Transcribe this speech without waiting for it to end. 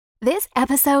This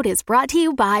episode is brought to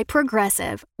you by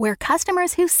Progressive, where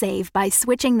customers who save by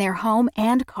switching their home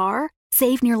and car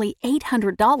save nearly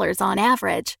 $800 on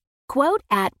average. Quote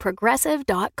at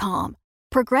Progressive.com.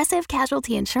 Progressive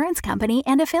Casualty Insurance Company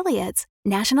and Affiliates.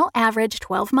 National average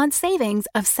 12-month savings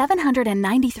of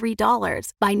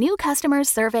 $793 by new customers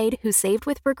surveyed who saved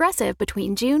with Progressive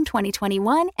between June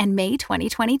 2021 and May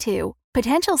 2022.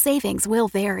 Potential savings will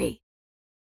vary.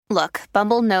 Look,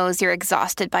 Bumble knows you're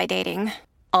exhausted by dating.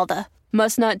 All the,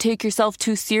 must not take yourself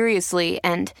too seriously,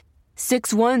 and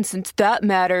 6'1" since that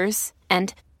matters,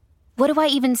 and what do I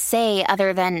even say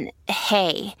other than,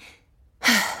 hey?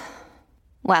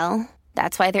 Well,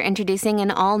 that's why they're introducing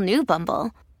an all-new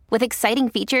Bumble, with exciting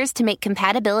features to make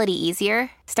compatibility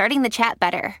easier, starting the chat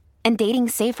better, and dating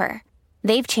safer.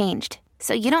 They've changed,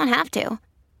 so you don't have to.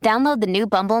 Download the new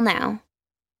Bumble now.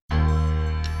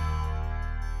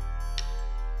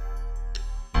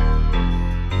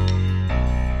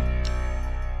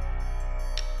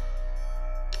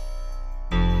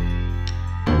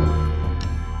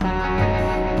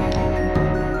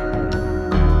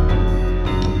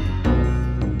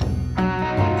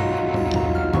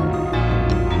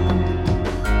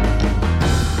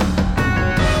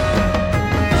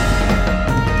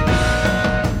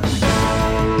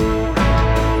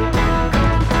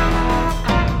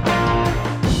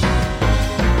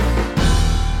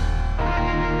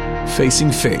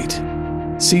 Facing Fate,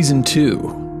 Season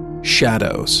 2,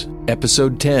 Shadows,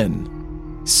 Episode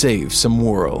 10, Save Some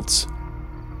Worlds.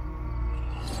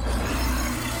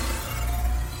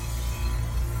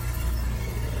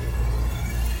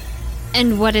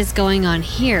 And what is going on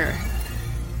here?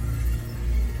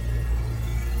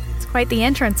 It's quite the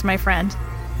entrance, my friend.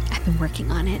 I've been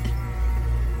working on it.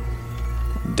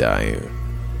 Dayun.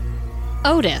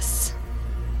 Otis.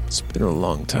 It's been a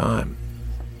long time.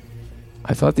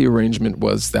 I thought the arrangement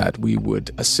was that we would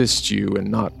assist you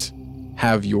and not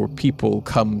have your people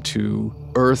come to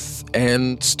Earth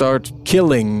and start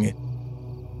killing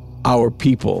our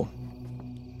people.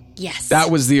 Yes. That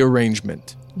was the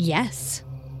arrangement. Yes.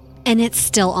 And it's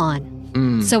still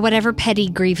on. So whatever petty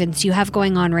grievance you have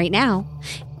going on right now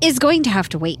is going to have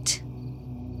to wait.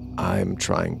 I'm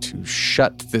trying to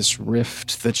shut this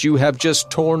rift that you have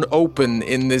just torn open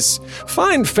in this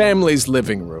fine family's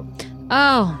living room.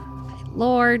 Oh,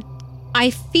 Lord, I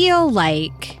feel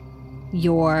like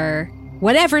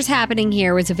whatever's happening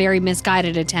here was a very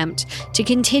misguided attempt to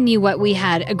continue what we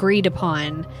had agreed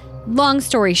upon. Long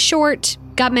story short,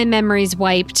 got my memories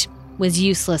wiped, was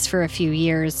useless for a few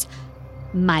years.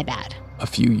 My bad. A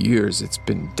few years, it's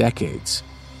been decades.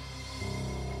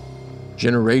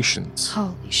 Generations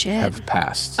Holy shit. have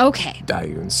passed. Okay.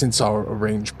 Dayun, since our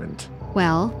arrangement.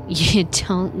 Well, you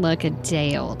don't look a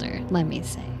day older, let me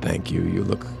say. Thank you.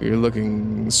 You're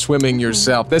looking swimming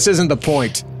yourself. This isn't the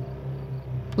point.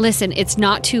 Listen, it's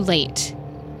not too late.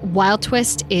 Wild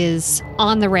Twist is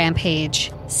on the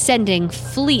rampage, sending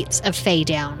fleets of Fae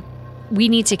down. We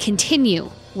need to continue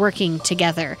working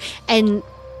together. And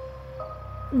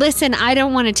listen, I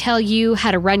don't want to tell you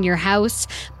how to run your house,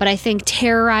 but I think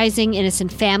terrorizing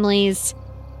innocent families,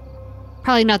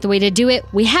 probably not the way to do it.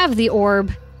 We have the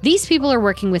orb. These people are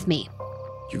working with me.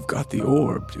 You've got the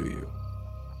orb, do you?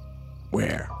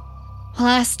 Where?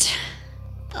 I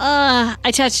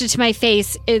touched it to my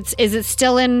face. Is it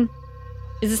still in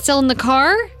the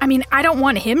car? I mean, I don't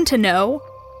want him to know.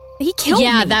 He killed me.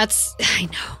 Yeah, I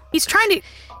know. He's trying to...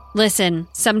 Listen,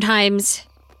 sometimes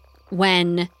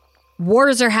when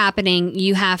wars are happening,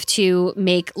 you have to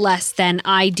make less than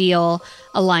ideal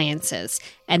alliances.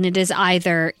 And it is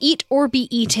either eat or be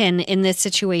eaten in this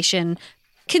situation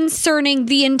concerning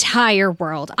the entire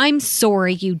world. I'm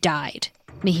sorry you died,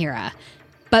 Mihira,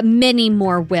 but many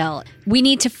more will. We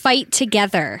need to fight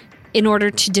together in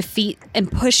order to defeat and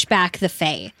push back the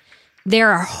Fae.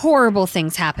 There are horrible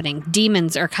things happening.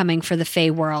 Demons are coming for the Fae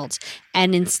world.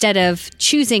 And instead of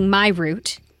choosing my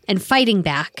route and fighting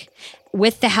back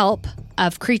with the help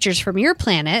of creatures from your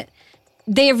planet,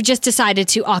 they have just decided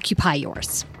to occupy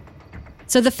yours.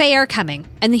 So the Fae are coming,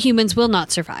 and the humans will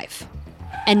not survive.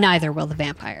 And neither will the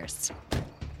vampires.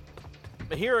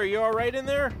 Mihira, are you all right in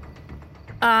there?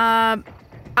 I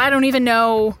don't even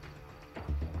know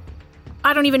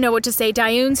what to say.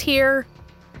 Dayun's here.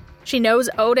 She knows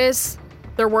Otis.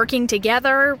 They're working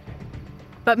together,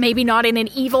 but maybe not in an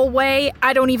evil way.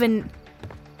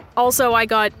 Also, I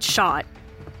got shot.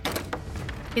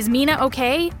 Is Mina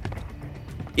okay?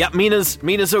 Yeah,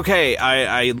 Mina's okay.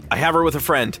 I have her with a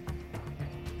friend.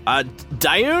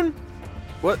 Dayun?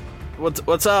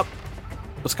 What's up?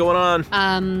 What's going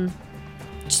on?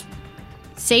 Just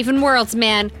saving worlds,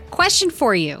 man. Question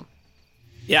for you.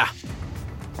 Yeah.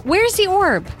 Where's the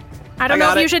orb? I don't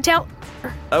know if you should tell.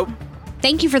 Oh,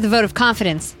 Thank you for the vote of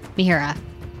confidence, Mihira.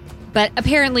 But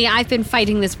apparently I've been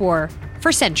fighting this war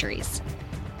for centuries.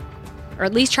 Or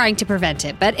at least trying to prevent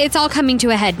it. But it's all coming to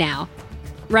a head now.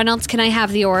 Reynolds, can I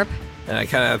have the orb? and I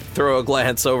kind of throw a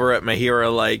glance over at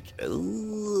Mihira like,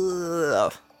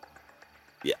 ugh.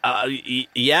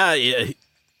 Yeah,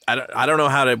 I don't know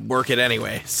how to work it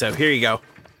anyway, so here you go.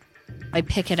 I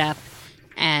pick it up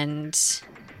and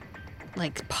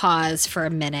like pause for a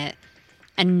minute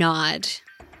and nod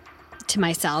to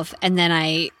myself, and then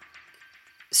I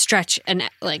stretch and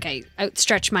I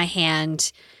outstretch my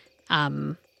hand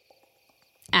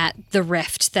at the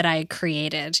rift that I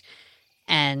created,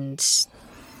 and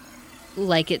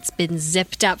like it's been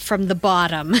zipped up from the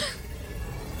bottom,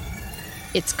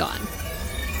 it's gone.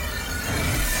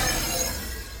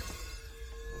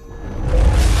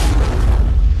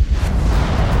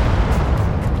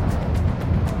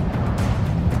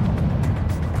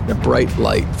 A bright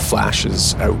light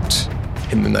flashes out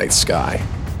in the night sky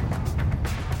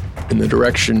in the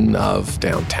direction of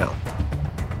downtown.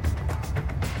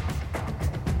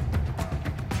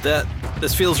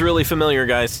 This feels really familiar,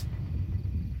 guys.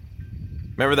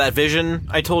 Remember that vision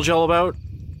I told you all about?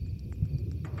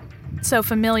 So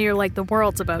familiar, like the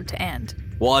world's about to end.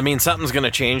 Well, I mean, something's gonna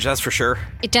change, that's for sure.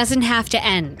 It doesn't have to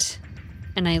end.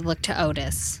 And I look to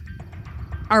Otis.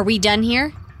 Are we done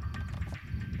here?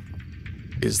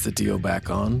 Is the deal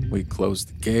back on? We closed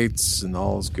the gates and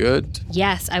all's good?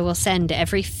 Yes, I will send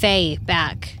every Fae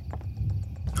back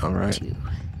All right. to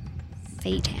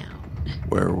Faytown.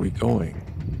 Where are we going?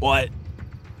 What?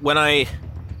 When I,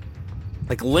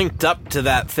 linked up to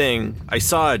that thing, I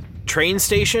saw a train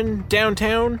station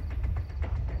downtown.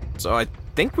 So I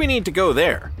think we need to go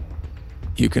there.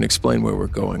 You can explain where we're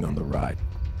going on the ride.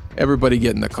 Everybody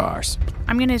get in the cars.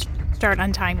 I'm going to start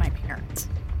untying my parents.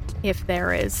 If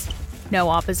there is no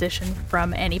opposition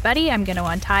from anybody, I'm going to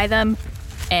untie them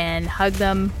and hug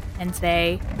them and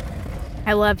say,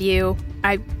 I love you.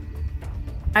 I've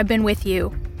been with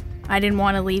you. I didn't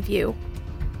want to leave you.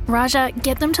 Raja,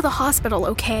 get them to the hospital,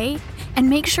 okay? And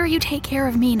make sure you take care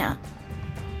of Mina.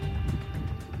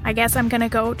 I guess I'm going to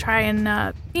go try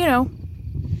and,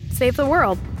 save the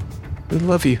world. We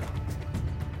love you.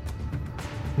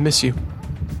 Miss you.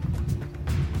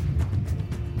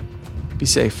 Be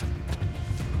safe.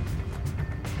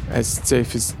 As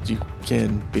safe as you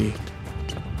can be.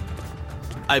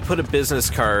 I put a business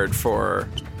card for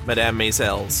Madame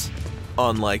Maisels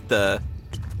on, the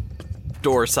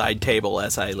door side table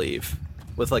as I leave,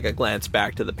 with, a glance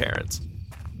back to the parents.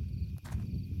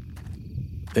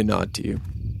 They nod to you.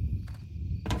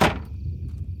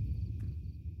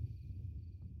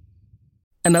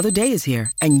 Another day is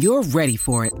here, and you're ready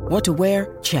for it. What to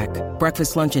wear? Check.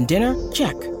 Breakfast, lunch, and dinner?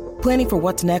 Check. Planning for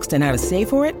what's next and how to save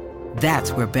for it?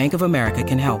 That's where Bank of America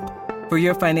can help. For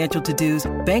your financial to-dos,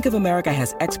 Bank of America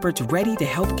has experts ready to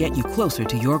help get you closer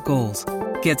to your goals.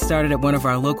 Get started at one of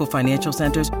our local financial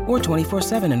centers or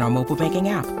 24/7 in our mobile banking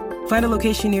app. Find a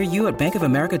location near you at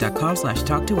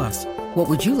bankofamerica.com/talktous. What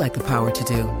would you like the power to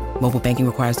do? Mobile banking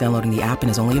requires downloading the app and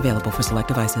is only available for select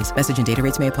devices. Message and data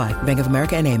rates may apply. Bank of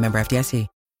America NA, member FDIC.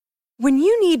 When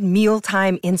you need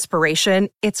mealtime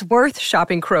inspiration, it's worth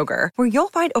shopping Kroger, where you'll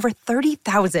find over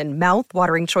 30,000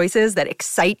 mouth-watering choices that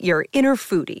excite your inner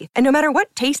foodie. And no matter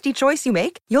what tasty choice you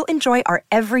make, you'll enjoy our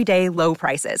everyday low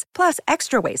prices, plus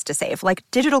extra ways to save, like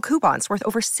digital coupons worth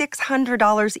over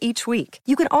 $600 each week.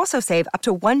 You can also save up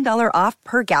to $1 off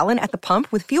per gallon at the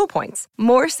pump with fuel points.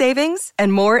 More savings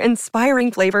and more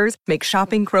inspiring flavors make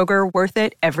shopping Kroger worth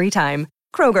it every time.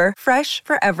 Kroger, fresh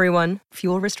for everyone.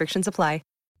 Fuel restrictions apply.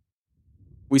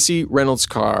 We see Reynolds'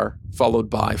 car, followed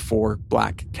by 4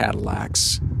 black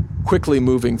Cadillacs, quickly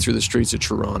moving through the streets of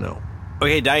Toronto.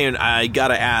 Okay, Diane, I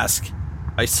gotta ask.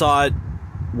 I saw it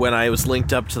when I was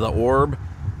linked up to the orb.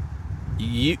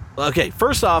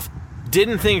 First off,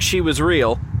 didn't think she was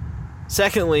real.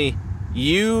 Secondly,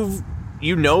 you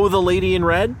know the lady in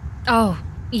red? Oh,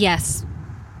 yes.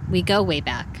 We go way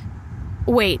back.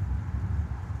 Wait.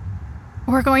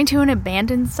 We're going to an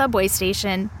abandoned subway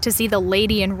station to see the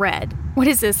lady in red. What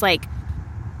is this,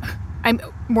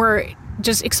 we're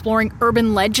just exploring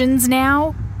urban legends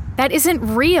now? That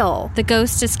isn't real. The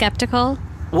ghost is skeptical.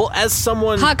 Well, as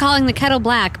someone... Hot calling the kettle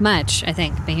black much, I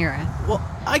think, Mihira. Well,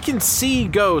 I can see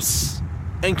ghosts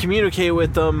and communicate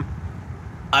with them.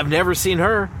 I've never seen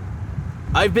her.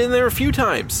 I've been there a few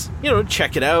times.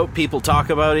 Check it out. People talk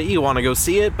about it. You want to go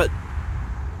see it, but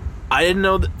I didn't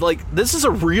know that, this is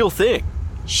a real thing.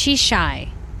 She's shy,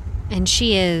 and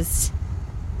she is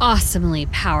awesomely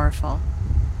powerful.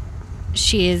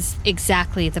 She is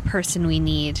exactly the person we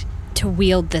need to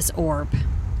wield this orb.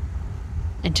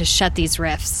 and to shut these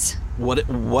rifts.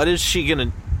 What is she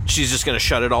gonna... She's just gonna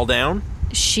shut it all down?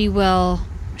 She will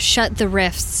shut the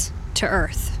rifts to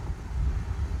Earth.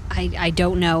 I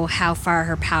don't know how far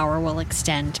her power will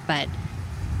extend, but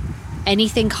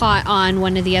anything caught on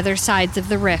one of the other sides of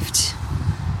the rift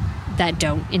that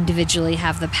don't individually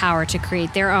have the power to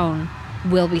create their own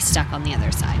will be stuck on the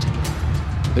other side.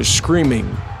 There's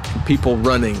screaming, people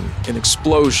running, and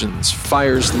explosions,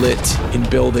 fires lit in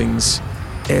buildings,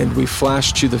 and we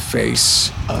flash to the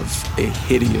face of a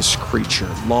hideous creature.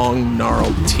 Long,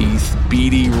 gnarled teeth,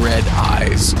 beady red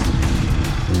eyes,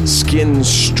 skin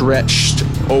stretched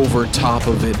over top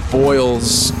of it,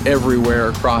 boils everywhere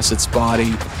across its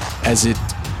body as it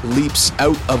leaps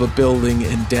out of a building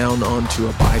and down onto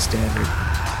a bystander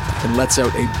and lets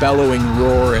out a bellowing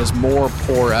roar as more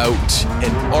pour out.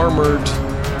 An armored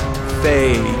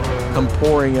Fae come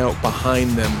pouring out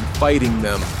behind them, fighting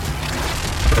them.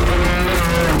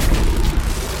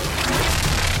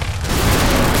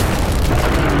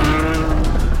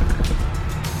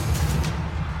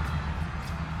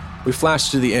 We flash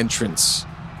to the entrance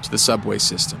to the subway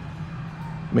system.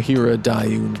 Mahira,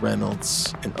 Dayun,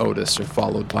 Reynolds, and Otis are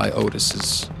followed by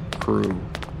Otis's crew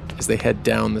as they head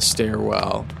down the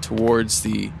stairwell towards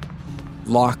the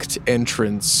locked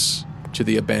entrance to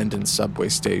the abandoned subway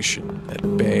station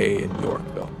at Bay in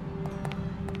Yorkville.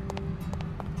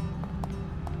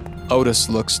 Otis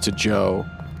looks to Joe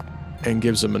and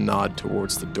gives him a nod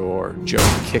towards the door.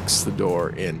 Joe kicks the door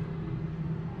in,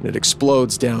 and it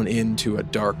explodes down into a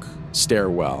dark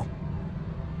stairwell.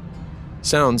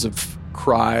 Sounds of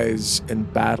cries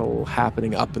and battle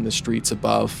happening up in the streets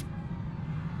above.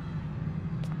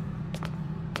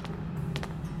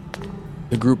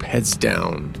 The group heads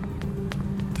down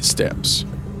the steps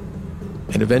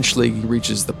and eventually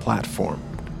reaches the platform.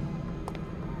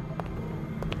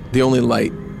 The only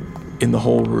light in the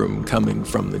whole room coming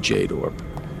from the Jade Orb.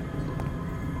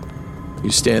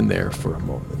 You stand there for a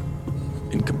moment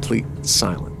in complete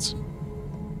silence.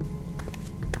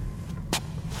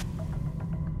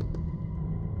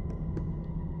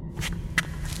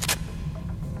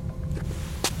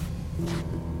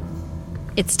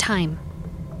 It's time.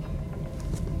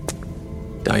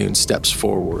 Dayun steps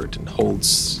forward and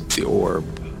holds the orb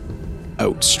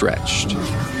outstretched.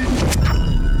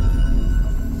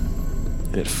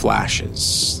 And it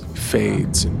flashes,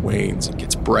 fades and wanes and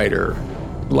gets brighter.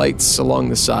 Lights along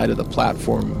the side of the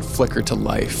platform flicker to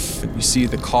life, and you see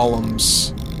the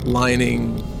columns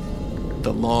lining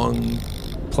the long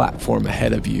platform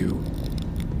ahead of you.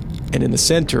 And in the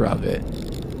center of it,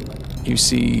 you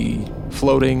see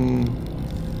floating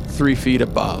 3 feet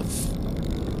above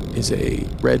is a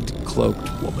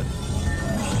red-cloaked woman,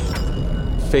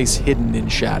 face hidden in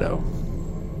shadow.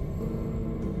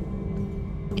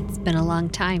 It's been a long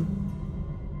time.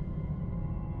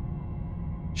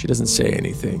 She doesn't say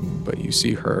anything, but you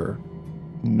see her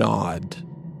nod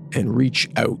and reach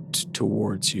out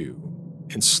towards you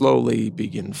and slowly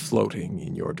begin floating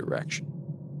in your direction.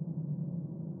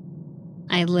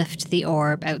 I lift the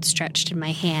orb outstretched in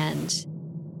my hand.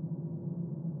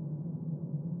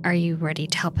 Are you ready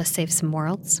to help us save some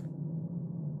worlds?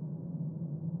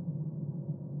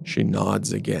 She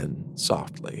nods again,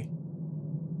 softly.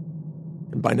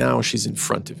 And by now she's in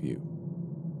front of you,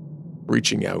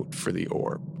 reaching out for the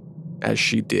orb, as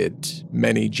she did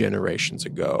many generations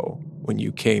ago when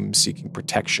you came seeking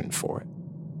protection for it.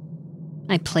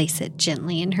 I place it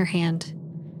gently in her hand.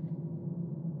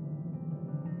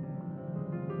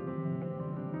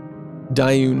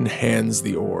 Dayun hands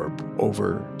the orb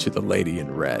over to the lady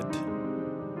in red.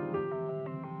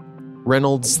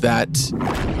 Reynolds, that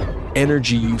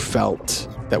energy you felt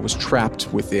that was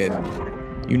trapped within,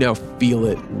 you now feel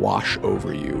it wash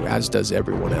over you, as does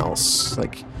everyone else,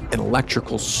 like an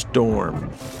electrical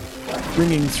storm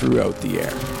ringing throughout the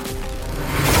air.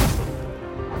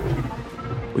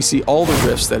 We see all the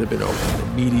rifts that have been opened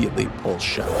immediately pull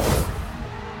shut.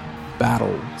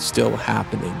 Battle still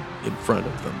happening in front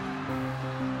of them.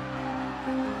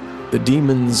 The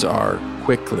demons are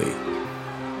quickly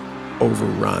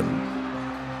overrun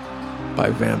by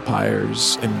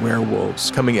vampires and werewolves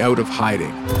coming out of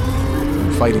hiding,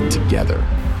 fighting together.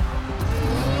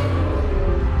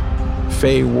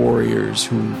 Fae warriors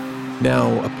who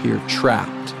now appear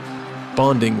trapped,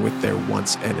 bonding with their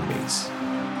once enemies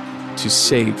to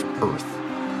save Earth.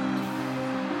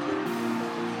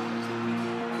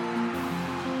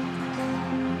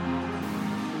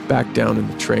 Back down in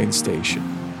the train station,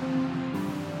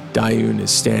 Dayun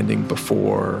is standing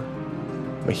before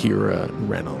Mahira and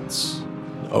Reynolds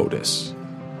and Otis.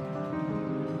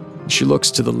 She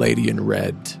looks to the lady in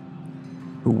red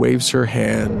who waves her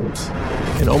hand,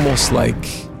 and almost like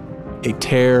a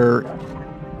tear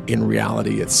in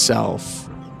reality itself,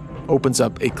 opens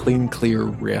up a clean, clear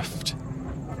rift.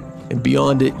 And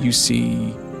beyond it, you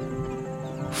see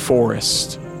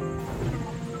forest.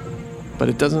 But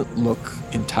it doesn't look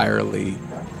entirely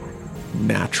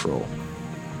natural.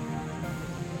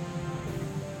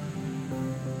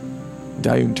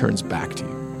 Dayun turns back to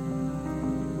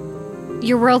you.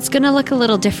 Your world's gonna look a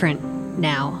little different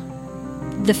now.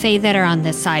 The Fae that are on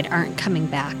this side aren't coming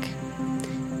back.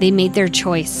 They made their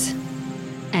choice,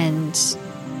 and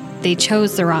they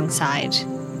chose the wrong side.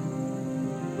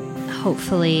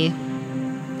 Hopefully,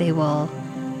 they will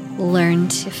learn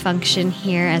to function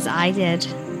here as I did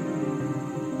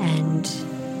and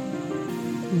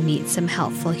meet some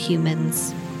helpful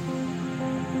humans,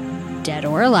 dead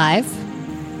or alive,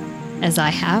 as I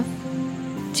have,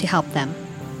 to help them.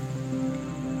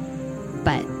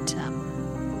 But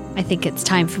I think it's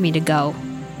time for me to go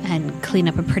and clean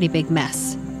up a pretty big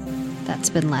mess that's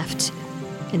been left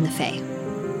in the Fae.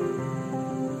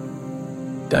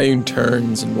 Dayun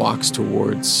turns and walks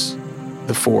towards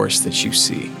the forest that you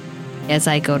see. As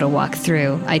I go to walk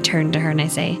through, I turn to her and I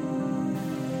say,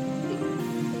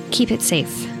 "Keep it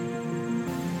safe."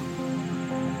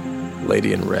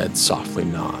 Lady in Red softly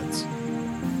nods.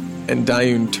 And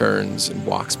Dayun turns and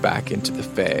walks back into the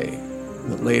Fae.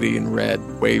 The Lady in Red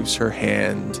waves her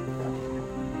hand,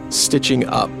 stitching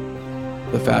up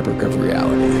the fabric of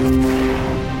reality.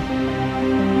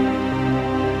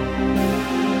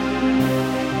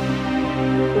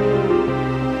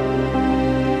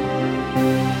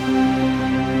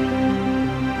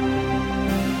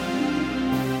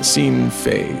 The scene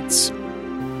fades,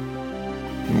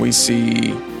 and we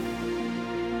see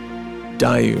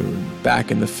Dayun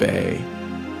back in the Fae,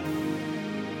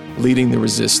 leading the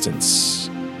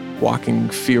resistance, walking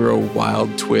Firo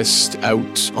Wild Twist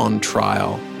out on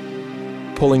trial,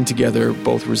 pulling together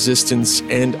both resistance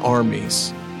and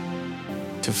armies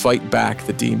to fight back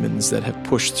the demons that have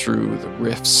pushed through the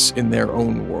rifts in their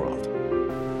own world.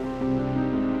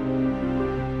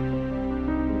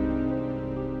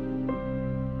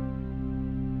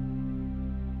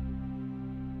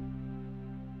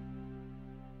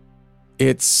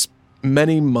 It's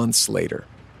many months later.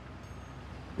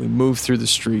 We move through the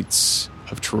streets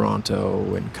of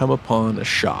Toronto and come upon a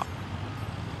shop.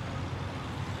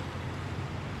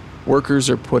 Workers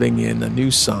are putting in a new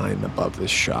sign above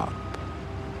this shop.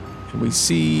 And we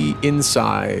see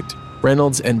inside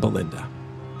Reynolds and Belinda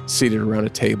seated around a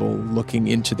table looking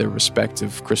into their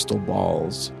respective crystal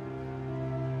balls.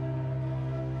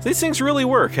 These things really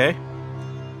work, hey?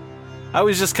 I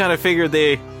always just kind of figured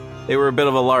they were a bit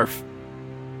of a larf.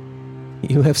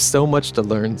 You have so much to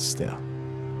learn still.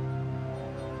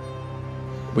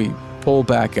 We pull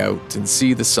back out and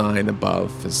see the sign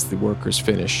above as the workers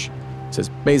finish. It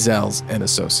says, Mazel's and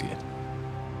Associate.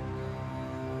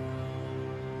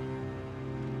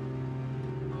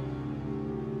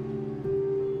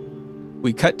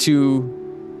 We cut to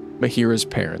Mahira's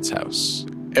parents' house.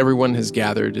 Everyone has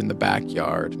gathered in the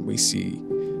backyard. We see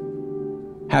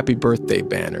happy birthday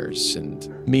banners, and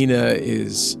Mina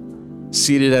is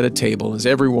seated at a table as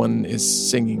everyone is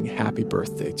singing happy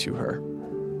birthday to her.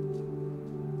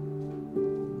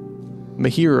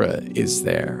 Mahira is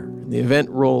there. The event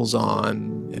rolls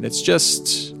on, and it's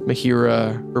just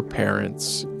Mahira, her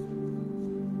parents,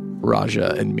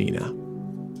 Raja, and Mina.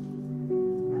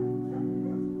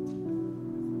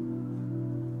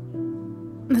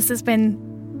 This has been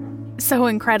so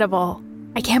incredible.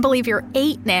 I can't believe you're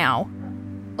 8 now.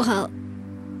 Well,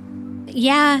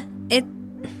 yeah,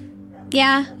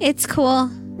 it's cool.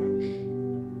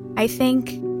 I think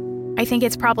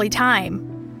it's probably time.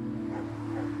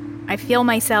 I feel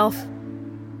myself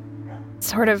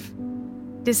sort of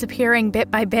disappearing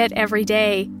bit by bit every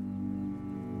day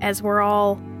as we're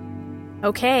all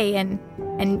okay and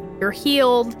you're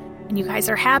healed and you guys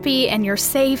are happy and you're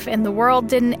safe and the world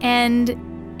didn't end,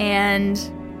 and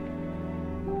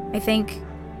I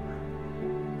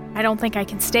don't think I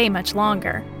can stay much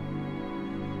longer.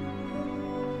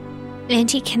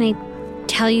 Auntie, can I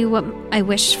tell you what I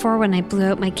wished for when I blew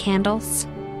out my candles?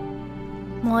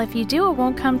 Well, if you do, it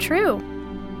won't come true.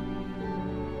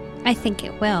 I think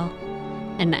it will.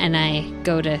 And I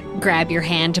go to grab your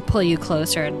hand to pull you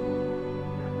closer. And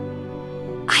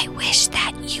I wish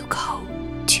that you go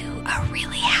to a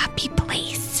really happy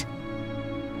place.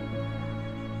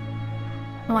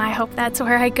 Well, I hope that's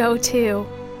where I go too.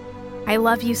 I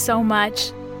love you so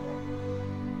much.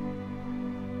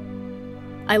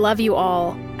 I love you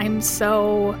all. I'm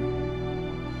so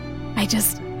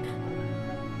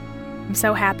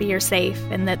happy you're safe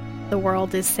and that the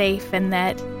world is safe and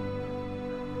that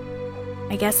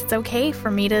I guess it's okay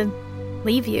for me to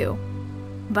leave you.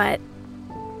 But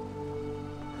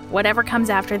whatever comes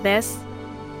after this,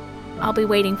 I'll be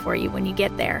waiting for you when you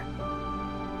get there.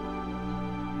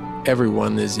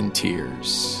 Everyone is in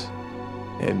tears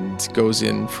and goes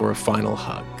in for a final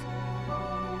hug.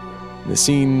 The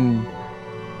scene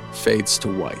fades to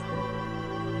white.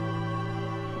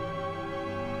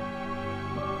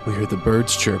 We hear the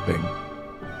birds chirping,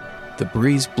 the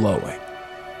breeze blowing.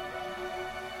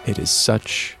 It is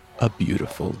such a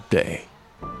beautiful day.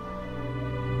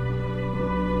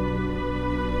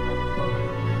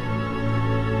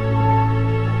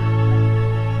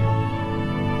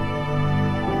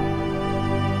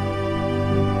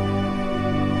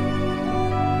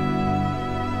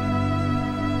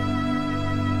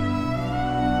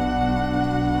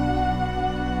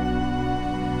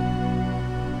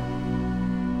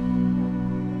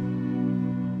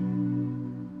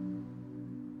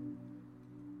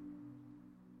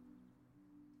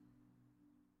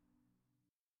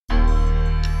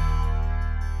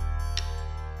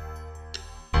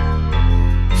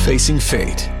 Facing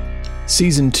Fate,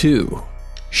 Season 2,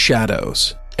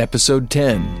 Shadows, Episode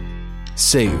 10,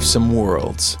 Save Some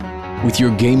Worlds, with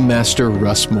your Game Master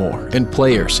Russ Moore and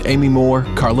players Amy Moore,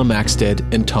 Carla Maxted,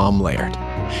 and Tom Laird.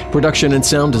 Production and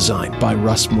sound design by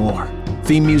Russ Moore.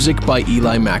 Theme music by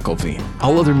Eli McElveen.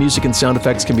 All other music and sound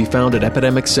effects can be found at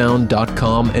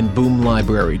epidemicsound.com and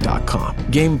boomlibrary.com.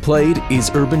 Game played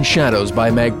is Urban Shadows by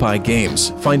Magpie Games.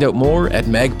 Find out more at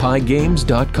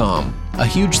magpiegames.com. A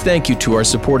huge thank you to our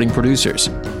supporting producers,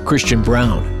 Christian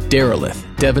Brown, Derelith,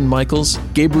 Devin Michaels,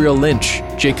 Gabriel Lynch,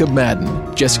 Jacob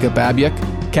Madden, Jessica Babiak,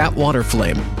 Kat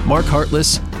Waterflame, Mark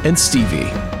Hartless, and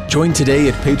Stevie. Join today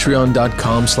at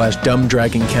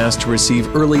patreon.com/dumbdragoncast to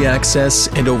receive early access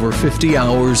and over 50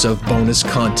 hours of bonus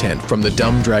content from the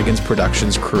Dumb Dragons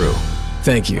Productions crew.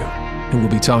 Thank you, and we'll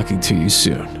be talking to you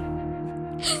soon.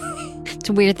 It's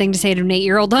a weird thing to say to an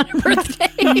 8-year-old on her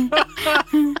birthday.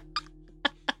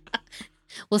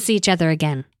 We'll see each other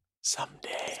again.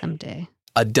 Someday.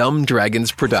 A Dumb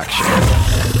Dragons production.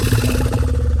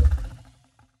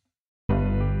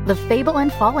 The Fable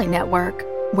and Folly Network,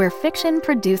 where fiction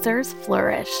producers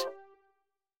flourish.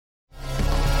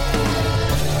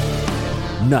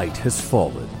 Night has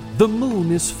fallen, the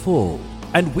moon is full,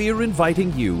 and we're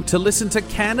inviting you to listen to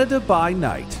Canada by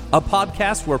Night, a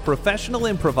podcast where professional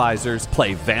improvisers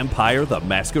play Vampire the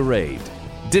Masquerade.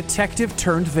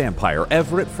 Detective-turned-vampire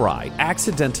Everett Fry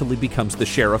accidentally becomes the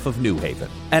sheriff of New Haven,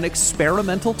 an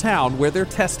experimental town where they're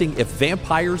testing if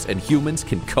vampires and humans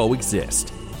can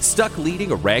coexist. Stuck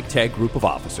leading a ragtag group of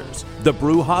officers, the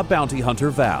Brujah bounty hunter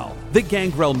Val, the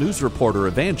Gangrel news reporter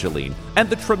Evangeline, and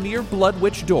the Tremere blood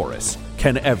witch Doris.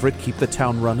 Can Everett keep the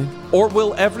town running? Or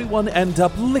will everyone end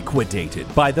up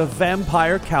liquidated by the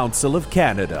Vampire Council of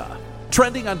Canada?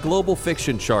 Trending on global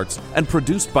fiction charts and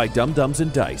produced by Dum Dums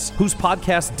and Dice, whose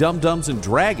podcast Dum Dums and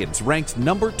Dragons ranked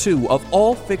number 2 of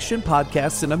all fiction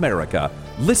podcasts in America.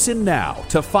 Listen now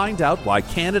to find out why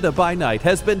Canada by Night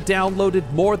has been downloaded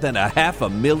more than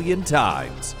 500,000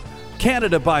 times.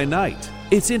 Canada by Night.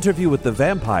 It's Interview with the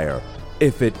Vampire,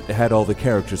 if it had all the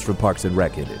characters from Parks and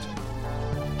Rec in it.